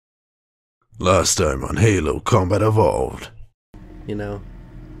Last time on Halo Combat Evolved. You know.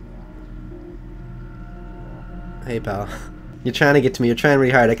 Hey, pal. You're trying to get to me. You're trying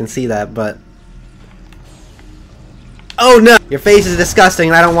really hard. I can see that, but... Oh, no! Your face is disgusting,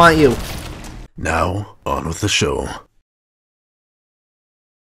 and I don't want you. Now, on with the show.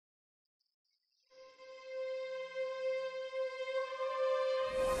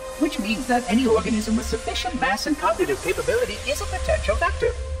 Which means that any organism with sufficient mass and cognitive capability is a potential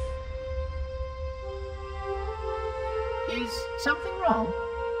vector. Is something wrong?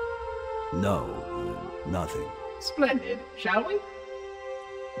 No, nothing. Splendid, shall we?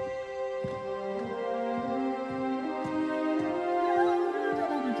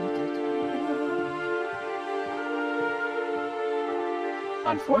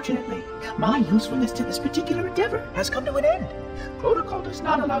 Unfortunately, my usefulness to this particular endeavor has come to an end. Protocol does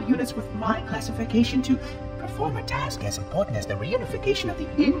not allow units with my classification to perform a task as important as the reunification of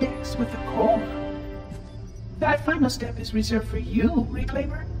the index with the core. That final step is reserved for you,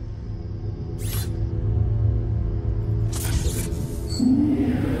 Reclaimer.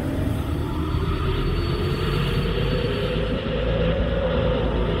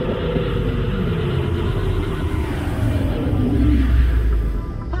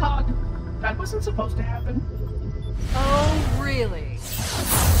 That wasn't supposed to happen. Oh, really?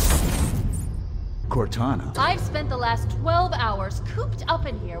 Cortana. I've spent the last 12 hours cooped up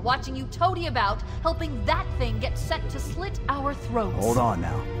in here watching you toady about, helping that thing get set to slit our throats. Hold on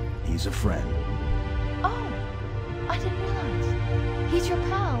now. He's a friend. Oh, I didn't realize. He's your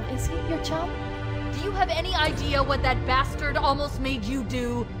pal, is he? Your chum? Do you have any idea what that bastard almost made you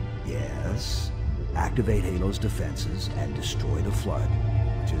do? Yes. Activate Halo's defenses and destroy the Flood.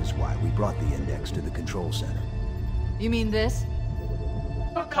 Which is why we brought the index to the control center. You mean this?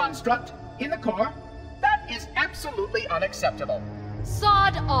 A construct in the core? That is absolutely unacceptable.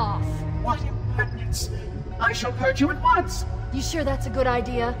 Sod off! What impertinence! I shall purge you at once! You sure that's a good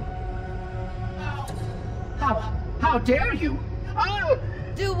idea? How dare you? Oh!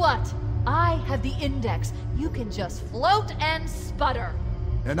 Do what? I have the index. You can just float and sputter.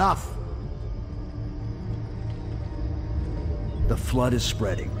 Enough! The Flood is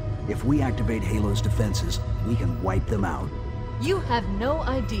spreading. If we activate Halo's defenses, we can wipe them out. You have no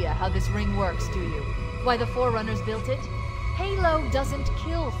idea how this ring works, do you? Why the Forerunners built it? Halo doesn't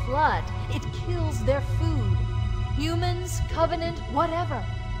kill Flood. It kills their food. Humans, Covenant, whatever.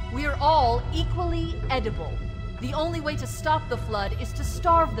 We're all equally edible. The only way to stop the Flood is to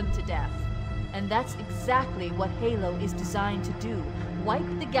starve them to death. And that's exactly what Halo is designed to do. Wipe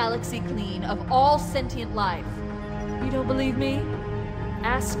the galaxy clean of all sentient life. You don't believe me?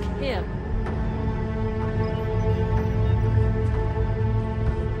 Ask him.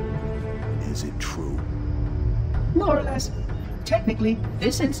 Is it true? More or less. Technically,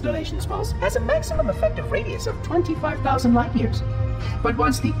 this installation's pulse has a maximum effective radius of 25,000 light years. But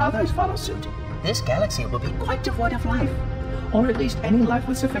once the others follow suit, this galaxy will be quite devoid of life. Or at least any life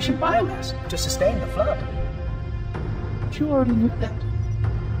with sufficient biomass to sustain the Flood. But you already knew that.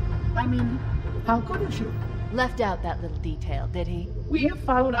 I mean, how couldn't you? Left out that little detail, did he? We have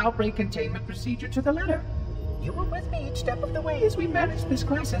followed outbreak containment procedure to the letter. You were with me each step of the way as we managed this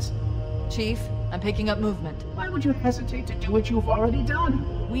crisis. Chief, I'm picking up movement. Why would you hesitate to do what you've already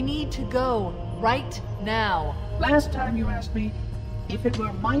done? We need to go right now. Last time you asked me, if it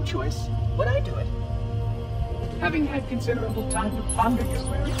were my choice, would I do it? Having had considerable time to ponder your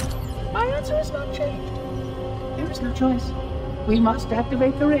query, my answer has not changed. There is no choice. We must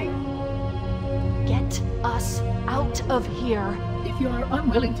activate the ring. Get us out of here. If you are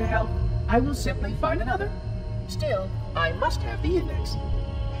unwilling to help, I will simply find another. Still, I must have the index.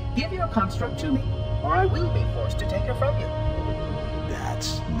 Give your construct to me, or I will be forced to take her from you.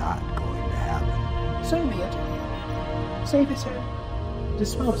 That's not going to happen. So be it. Save his head.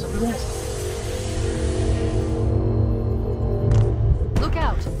 Dispose of the rest. Look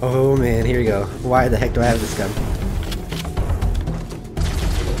out! Oh man, here we go. Why the heck do I have this gun?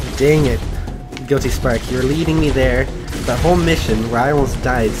 Dang it. Guilty Spark, you're leading me there. The whole mission, where I almost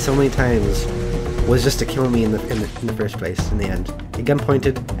died so many times, was just to kill me in the first place, in the end. A gun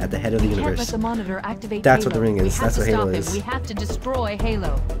pointed at the head of the universe. Can't let the monitor activate That's Halo. what the ring is. That's what Halo is. We have to destroy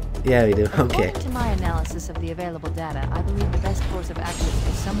Halo. Yeah, we do. Okay. According to my analysis of the available data, I believe the best course of action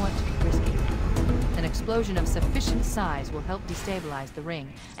is somewhat risky. An explosion of sufficient size will help destabilize the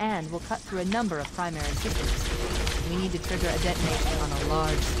ring, and will cut through a number of primary systems. We need to trigger a detonation on a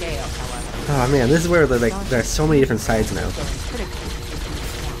large scale, however. Oh man, this is where there are so many different sides now. I'm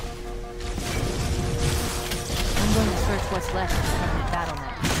going to search what's left of the permanent battle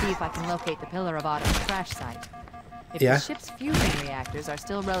net and see if I can locate the Pillar of Autumn's crash site. If Yeah? the ship's fusion reactors are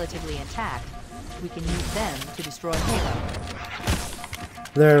still relatively intact, we can use them to destroy Halo.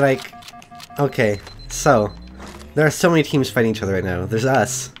 They're like... Okay, so... There are so many teams fighting each other right now. There's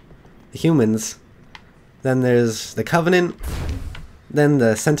us, the humans, then there's the Covenant, then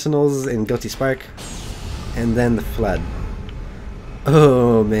the Sentinels in Guilty Spark, and then the Flood.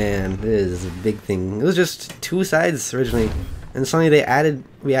 Oh man, this is a big thing. It was just 2 sides originally, and suddenly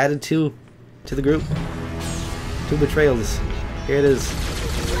we added 2 to the group. 2 betrayals. Here it is.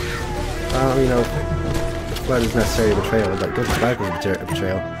 You know, the Flood is necessarily a betrayal, but Guilty Spark was a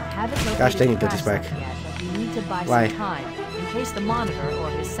betrayal. Gosh dang it, Guilty Spark. To buy Why? some time, in case the Monitor or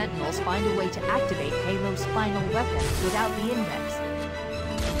his Sentinels find a way to activate Halo's final weapon without the index.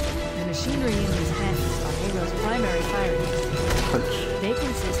 The machinery in these cannons are Halo's primary firing units. They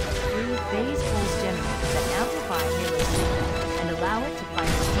consist of 3 phase pulse generators that amplify Halo's signal and allow it to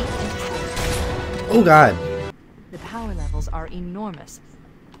fire deep into space. Oh god! The power levels are enormous.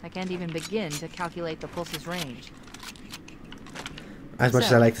 I can't even begin to calculate the pulse's range. As much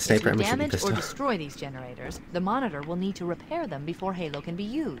as I like the sniper, if I'm we a shooting damage pistol. or destroy these generators, the Monitor will need to repair them before Halo can be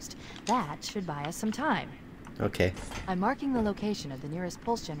used. That should buy us some time. Okay. I'm marking the location of the nearest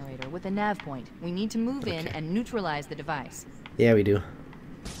pulse generator with a nav point. We need to move in and neutralize the device. Yeah, we do.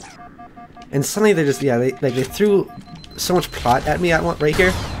 And suddenly they're just, yeah, they threw so much plot at me right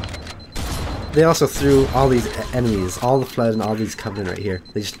here. They also threw all these enemies, all the Flood and all these Covenant right here.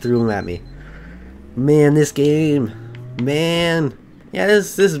 They just threw them at me. Man, this game. Man. Yeah,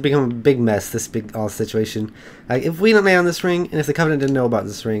 this has become a big mess, this big situation. Like, if we don't land on this ring, and if the Covenant didn't know about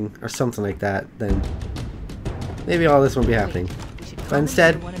this ring, or something like that, then maybe all this won't be happening. But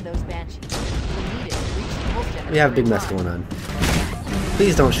instead, we have a big mess going on.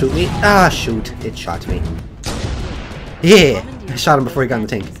 Please don't shoot me. Ah, shoot. It shot me. Yeah! I shot him before he got in the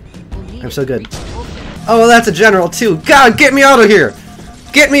tank. I'm so good. Oh, that's a general, too. God, get me out of here!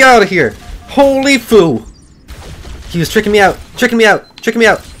 Get me out of here! Holy foo! He was tricking me out! Tricking me out! Tricking me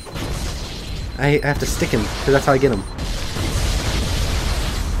out! I have to stick him, because that's how I get him.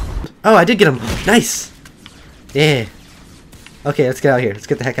 Oh, I did get him! Nice! Yeah! Okay, let's get out of here. Let's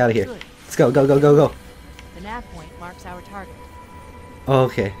get the heck out of here. Let's go, go, go, go, go! The nav point marks our target. Oh,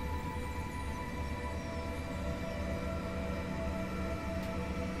 okay.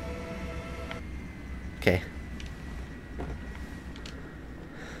 Okay.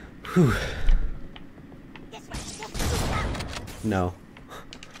 Whew. No.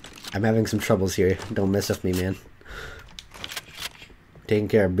 I'm having some troubles here. Don't mess with me, man. Taking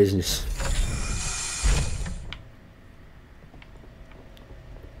care of business.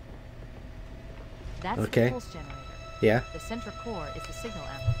 That's Okay. the pulse generator. Yeah? The center core is the signal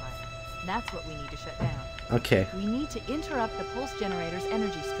amplifier. That's what we need to shut down. Okay. We need to interrupt the pulse generator's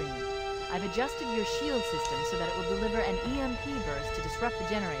energy stream. I've adjusted your shield system so that it will deliver an EMP burst to disrupt the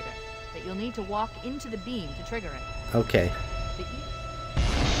generator, but you'll need to walk into the beam to trigger it. Okay.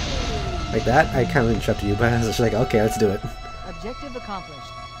 Like that? I kind of interrupted you, but I was just like, okay, let's do it. Objective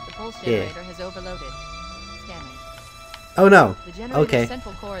accomplished. The pulse generator has overloaded. Scanning. Oh no! The generator's Okay.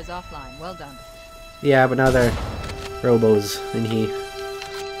 central core is offline. Well done. Yeah, but now they're robos, and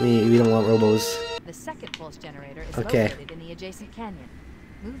we don't want robos. The second pulse generator is Okay. located in the adjacent canyon.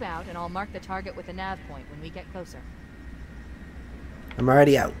 Move out and I'll mark the target with a nav point when we get closer. I'm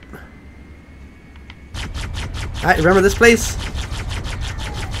already out. Alright, remember this place?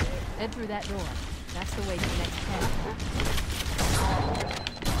 Head through that door. That's the way to the next canyon.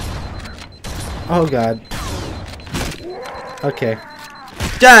 Oh god. Okay.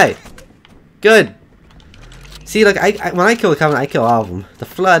 Die! Good! See, like, when I kill the Covenant, I kill all of them. The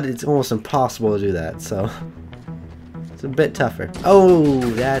Flood, it's almost impossible to do that, so... It's a bit tougher. Oh,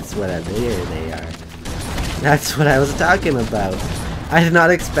 that's what there they are. That's what I was talking about. I did not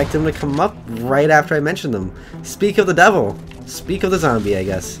expect them to come up right after I mentioned them. Speak of the devil. Speak of the zombie, I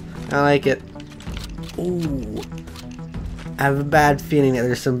guess. I like it. Ooh. I have a bad feeling that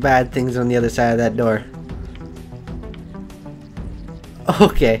there's some bad things on the other side of that door.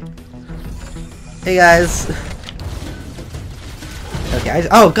 Okay. Hey guys. Okay,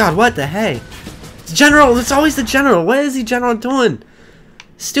 oh god, what the hey? It's General! It's always the General! What is the General doing?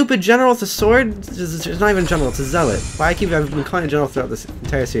 Stupid General with a sword? It's not even General, it's a Zealot. Why I've been calling it General throughout this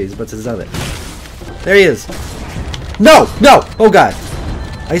entire series, but it's a Zealot. There he is! No! No! Oh god!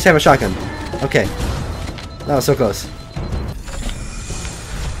 I used to have a shotgun. Okay. That was so close.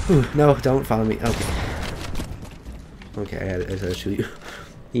 Whew, no, don't follow me. Okay. Okay, I had to shoot you.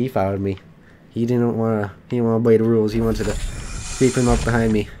 He followed me. He didn't wanna obey the rules. He wanted to creep him up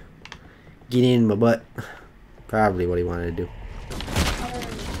behind me. Get in my butt. Probably what he wanted to do.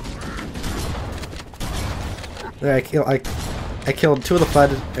 There, I killed 2 of the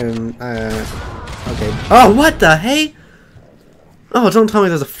Flood, and, okay. Oh, what the hey? Oh, don't tell me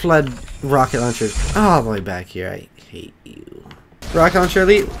there's a Flood rocket launcher all the way back here. I hate you. Rocket launcher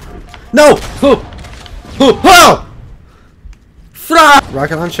elite? No! Oh! Oh! Oh!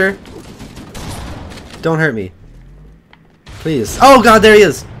 Rocket launcher? Don't hurt me. Please. Oh god, there he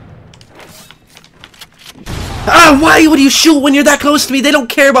is! Ah, why would you shoot when you're that close to me? They don't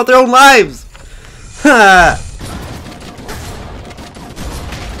care about their own lives! Ha!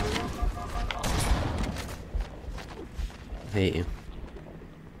 I hate you.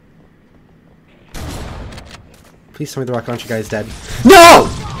 Please tell me the rocket launcher guy is dead. No!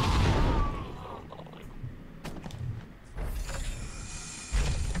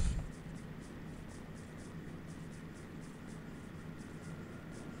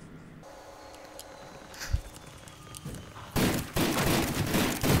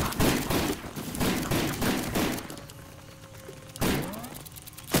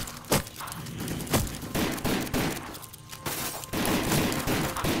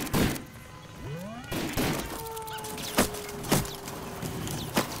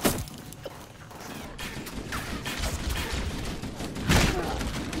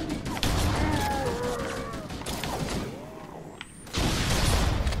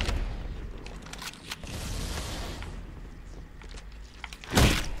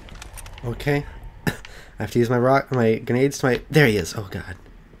 Okay. I have to use my grenades to my... There he is! Oh god.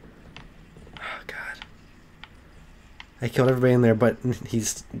 Oh god. I killed everybody in there, but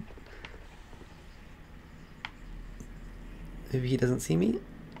he's... Maybe he doesn't see me?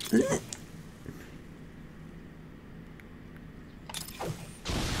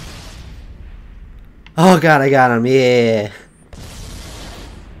 Oh god, I got him! Yeah!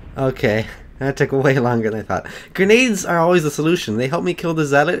 Okay. That took way longer than I thought. Grenades are always the solution. They helped me kill the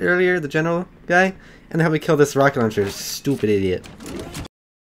Zealot earlier, the general guy, and they helped me kill this rocket launcher. Stupid idiot.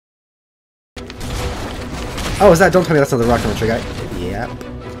 Oh, is that? Don't tell me that's not the rocket launcher guy. Yep.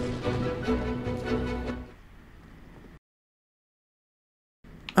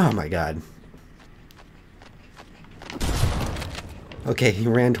 Oh my god. Okay, he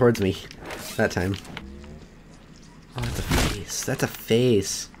ran towards me that time. Oh, that's a face. That's a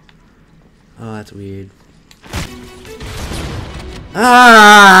face. Oh, that's weird.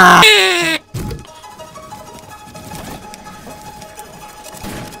 Ah!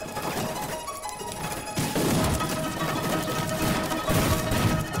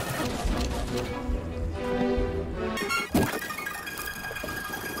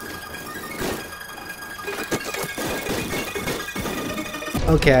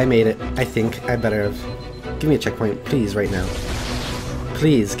 Okay, I made it. I think I better have. Give me a checkpoint, please, right now.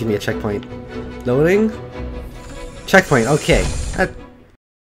 Please, give me a checkpoint. Loading? Checkpoint, okay.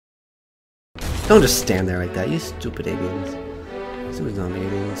 Don't just stand there like that, you stupid aliens. Stupid zombie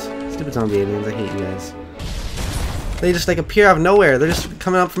aliens. Stupid zombie aliens, I hate you guys. They just like appear out of nowhere. They're just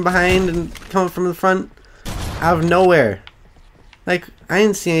coming up from behind and coming from the front. Out of nowhere. Like, I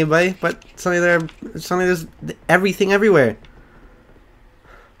didn't see anybody, but suddenly there's everything everywhere.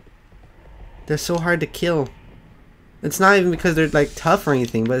 They're so hard to kill. It's not even because they're like tough or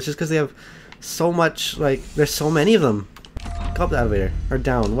anything, but it's just because they have so much, like, there's so many of them. Go up the elevator. Or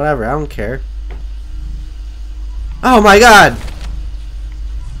down. Whatever. I don't care. Oh my god!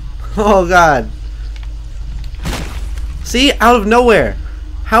 Oh god. See? Out of nowhere.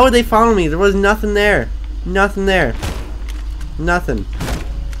 How would they follow me? There was nothing there. Nothing there. Nothing.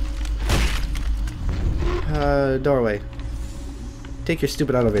 Doorway. Take your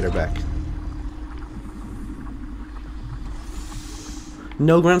stupid elevator back.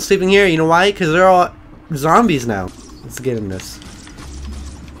 No grunt sleeping here. You know why? Because they're all zombies now. Let's get in this.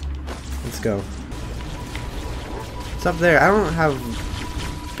 Let's go. It's up there. I don't have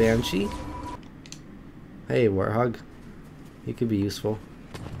Banshee. Hey, Warthog. You could be useful.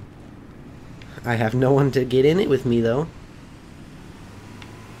 I have no one to get in it with me, though.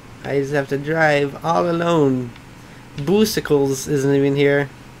 I just have to drive all alone. Boosicles isn't even here.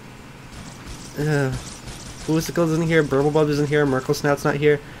 Boosicles isn't here, Burblebub isn't here, Merkle Snout's not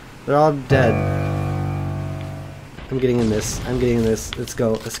here. They're all dead. I'm getting in this. I'm getting in this. Let's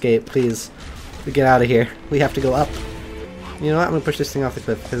go. Escape, please. We get out of here. We have to go up. You know what? I'm gonna push this thing off the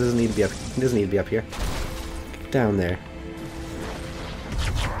cliff because it doesn't need to be up. It doesn't need to be up here. Down there.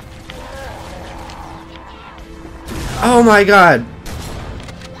 Oh my god!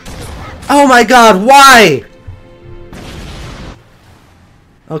 Oh my god! Why?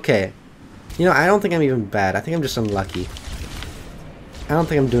 Okay. You know, I don't think I'm even bad. I think I'm just unlucky. I don't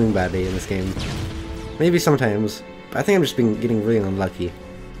think I'm doing badly in this game. Maybe sometimes. But I think I'm just getting really unlucky.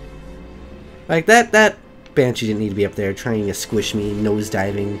 Like, that Banshee didn't need to be up there trying to squish me,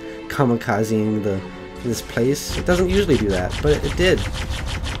 nosediving, kamikazing this place. It doesn't usually do that, but it did.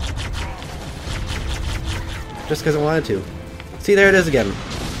 Just because it wanted to. See, there it is again.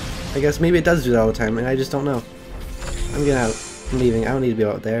 I guess maybe it does do that all the time, and I just don't know. I'm getting out. I'm leaving. I don't need to be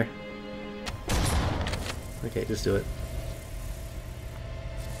out there. Okay, just do it.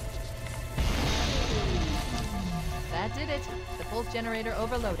 That did it. The pulse generator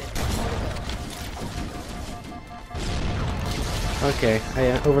overloaded. One more to go. Okay,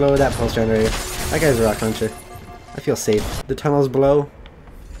 I overloaded that pulse generator. That guy's a rock launcher. I feel safe. The tunnel's below,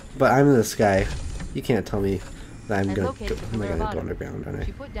 but I'm in the sky. You can't tell me that I'm gonna go underground, aren't I?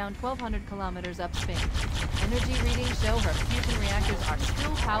 She put down 1,200 kilometers upspin. Energy readings show her fusion reactors are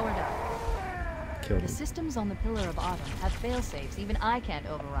still powered up. Killed The him. systems on the Pillar of Autumn have failsafes even I can't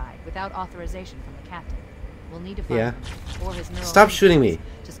override without authorization from the captain. We'll need to find Yeah. him, or his neural Stop shooting me.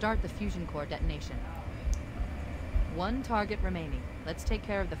 implants to start the fusion core detonation. One target remaining. Let's take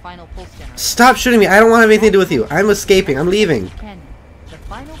care of the final pulse generator. Stop shooting me. I don't want to have anything to do with you. I'm escaping. I'm leaving. Canyon. The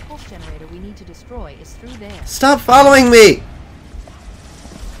final pulse generator we need to destroy is through there. Stop following me!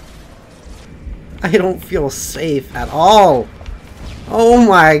 I don't feel safe at all. Oh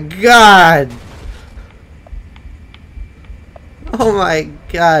my god. Oh my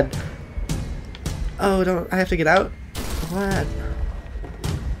god. Oh, don't I have to get out? What?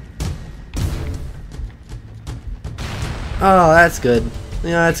 Oh, that's good.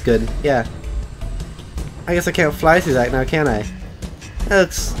 Yeah, that's good. Yeah. I guess I can't fly through that now, can I? I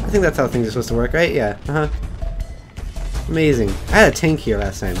think that's how things are supposed to work, right? Yeah. Uh-huh. Amazing. I had a tank here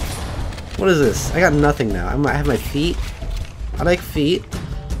last time. What is this? I got nothing now. I have my feet. I like feet.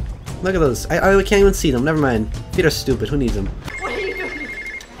 Look at those. I can't even see them. Never mind. Feet are stupid. Who needs them? What are you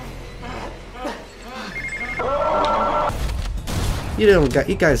doing?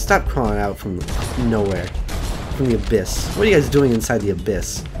 You guys stop crawling out from nowhere. From the abyss. What are you guys doing inside the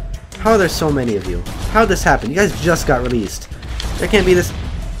abyss? How are there so many of you? How did this happen? You guys just got released. There can't be this.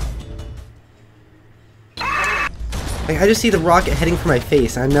 Like, I just see the rocket heading for my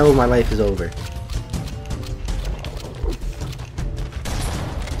face. I know my life is over.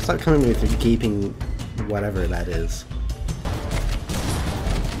 Stop coming with your gaping whatever that is.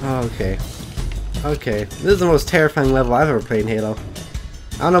 Okay. Okay. This is the most terrifying level I've ever played in Halo.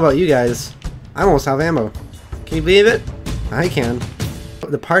 I don't know about you guys. I almost have ammo. Can you believe it? I can.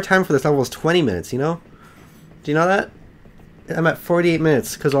 The part time for this level is 20 minutes, you know? Do you know that? I'm at 48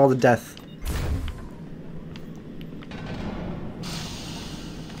 minutes because of all the death.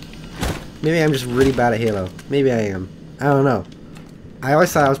 Maybe I'm just really bad at Halo. Maybe I am. I don't know. I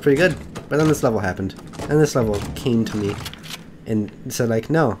always thought I was pretty good, but then this level happened. And this level came to me and said like,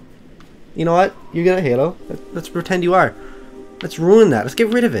 no. You know what? You're good at Halo. Let's pretend you are. Let's ruin that. Let's get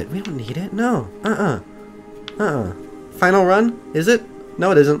rid of it. We don't need it. No. Final run? Is it?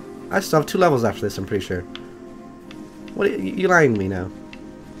 No, it isn't. I still have 2 levels after this, I'm pretty sure. What are you lying to me now?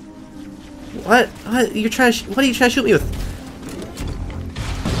 What? What are you trying to shoot me with?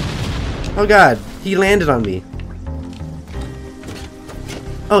 Oh god, he landed on me.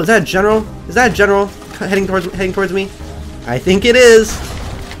 Oh, is that a general? Is that a general heading towards me? I think it is.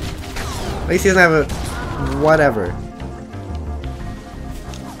 At least he doesn't have a whatever.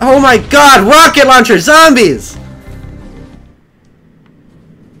 Oh my god, rocket launcher zombies!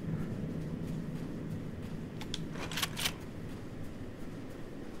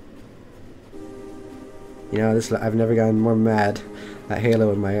 You know, I've never gotten more mad at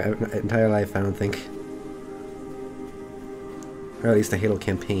Halo in my entire life, I don't think. Or at least the Halo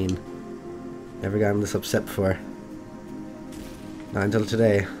campaign. Never gotten this upset before. Not until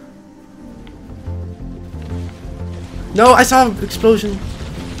today. No, I saw an explosion.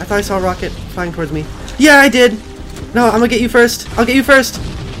 I thought I saw a rocket flying towards me. Yeah, I did! No, I'm gonna get you first. I'll get you first!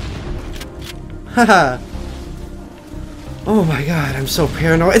 Haha. Oh my god, I'm so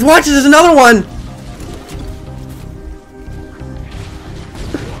paranoid. Watch, there's another one!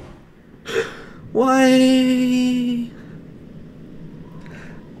 Why?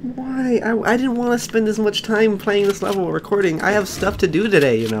 Why? I didn't want to spend as much time playing this level or recording. I have stuff to do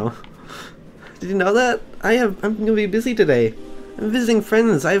today, you know. Did you know that? I'm gonna be busy today. I'm visiting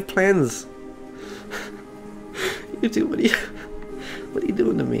friends. I have plans. You two, what are you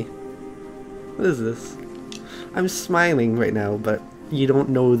doing to me? What is this? I'm smiling right now, but you don't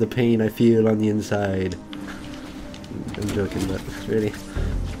know the pain I feel on the inside. I'm joking, but really,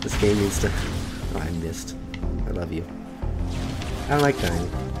 this game needs to... Oh, I missed. I love you. I don't like dying.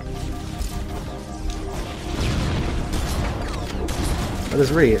 But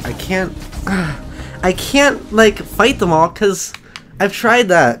it's really, I can't like fight them all because I've tried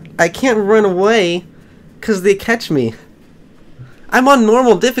that. I can't run away Because they catch me. I'm on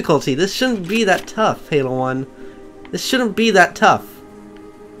normal difficulty. This shouldn't be that tough, Halo 1. This shouldn't be that tough.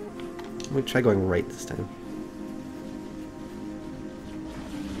 Let me try going right this time.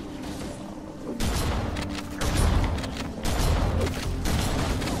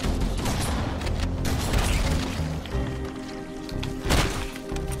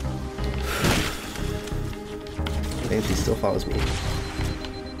 He still follows me.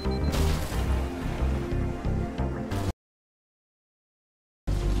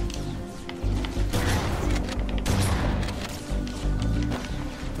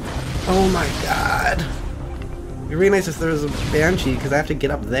 Oh my god! It'd be really nice if there was a Banshee, because I have to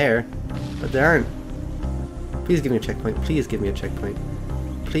get up there. But there aren't. Please give me a checkpoint. Please give me a checkpoint.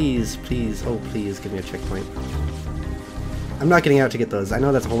 Please, please, oh please give me a checkpoint. I'm not getting out to get those. I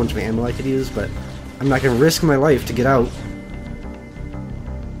know that's a whole bunch of ammo I could use, but I'm not going to risk my life to get out.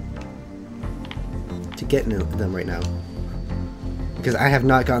 To get them right now. Because I have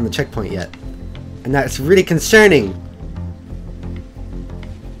not gotten the checkpoint yet. And that's really concerning!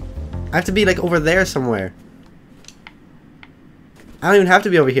 I have to be like over there somewhere. I don't even have to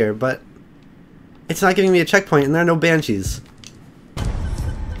be over here, but it's not giving me a checkpoint and there are no Banshees.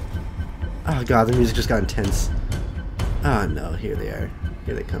 Oh god, the music just got intense. Oh no, here they are.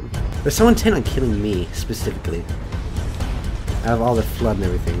 Here they come. They're so intent on killing me, specifically. Out of all the Flood and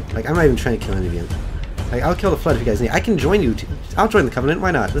everything. Like, I'm not even trying to kill any of you. Like, I'll kill the Flood if you guys need. I can join you. I'll join the Covenant. Why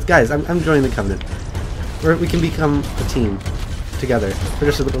not? Guys, I'm joining the Covenant. We can become a team together for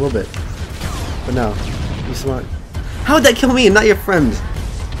just a little bit. But no, you still want. How would that kill me and not your friend?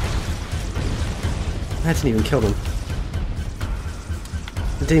 That didn't even kill them.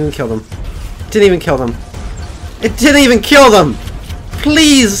 It didn't even kill them. It didn't even kill them. It didn't even kill them!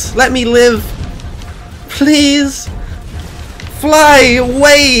 Please, let me live! Please! Fly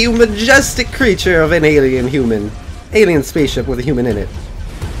away, you majestic creature of an alien human. Alien spaceship with a human in it.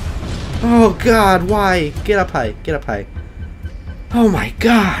 Oh god, why? Get up high, get up high. Oh my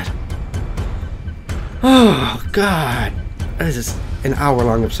god! Oh god! This is an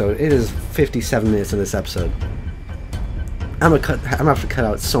hour-long episode. It is 57 minutes in this episode. I'm gonna have to cut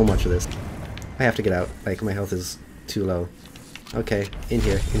out so much of this. I have to get out. Like, my health is too low. Okay, in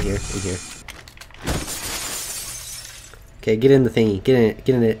here, in here, in here. Okay, get in the thingy. Get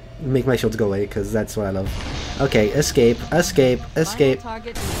in it. Make my shields go away, because that's what I love. Okay, escape, escape, escape.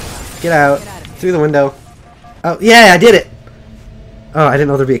 Get out. Through the window. Oh, yeah, I did it! Oh, I didn't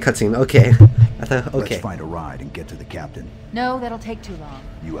know there'd be a cutscene. Okay. I thought, okay. Let's find a ride and get to the captain. No, that'll take too long.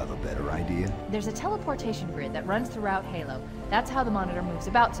 You have a better idea? There's a teleportation grid that runs throughout Halo. That's how the monitor moves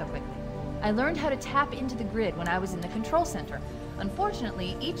about so quickly. I learned how to tap into the grid when I was in the control center.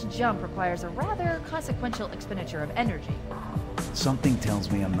 Unfortunately, each jump requires a rather consequential expenditure of energy. Something tells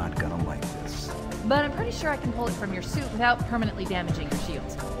me I'm not gonna like this. But I'm pretty sure I can pull it from your suit without permanently damaging your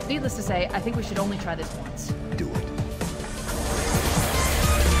shields. Needless to say, I think we should only try this once. Do it.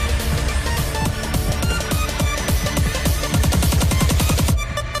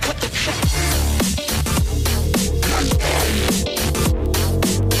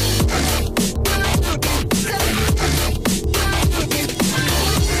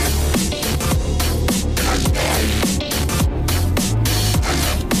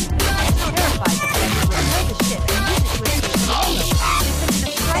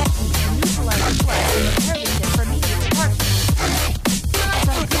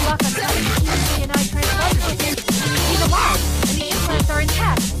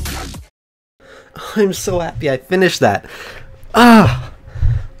 I'm so happy I finished that. Ah!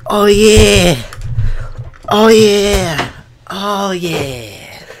 Oh yeah! Oh yeah! Oh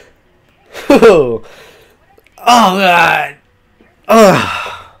yeah! Oh! Oh god!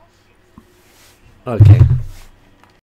 Oh! Okay.